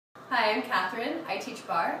Hi, I'm Katherine. I teach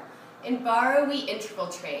Barre. In Barre, we interval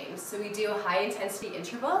train, so we do high-intensity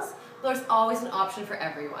intervals, but there's always an option for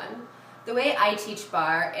everyone. The way I teach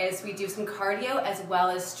Barre is we do some cardio as well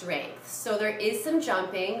as strength. So there is some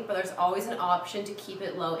jumping, but there's always an option to keep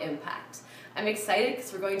it low impact. I'm excited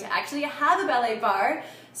because we're going to actually have a ballet bar,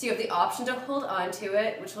 so you have the option to hold on to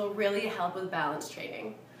it, which will really help with balance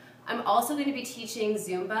training. I'm also going to be teaching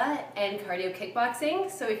Zumba and cardio kickboxing,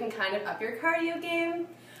 so we can kind of up your cardio game.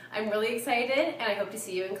 I'm really excited, and I hope to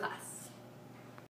see you in class.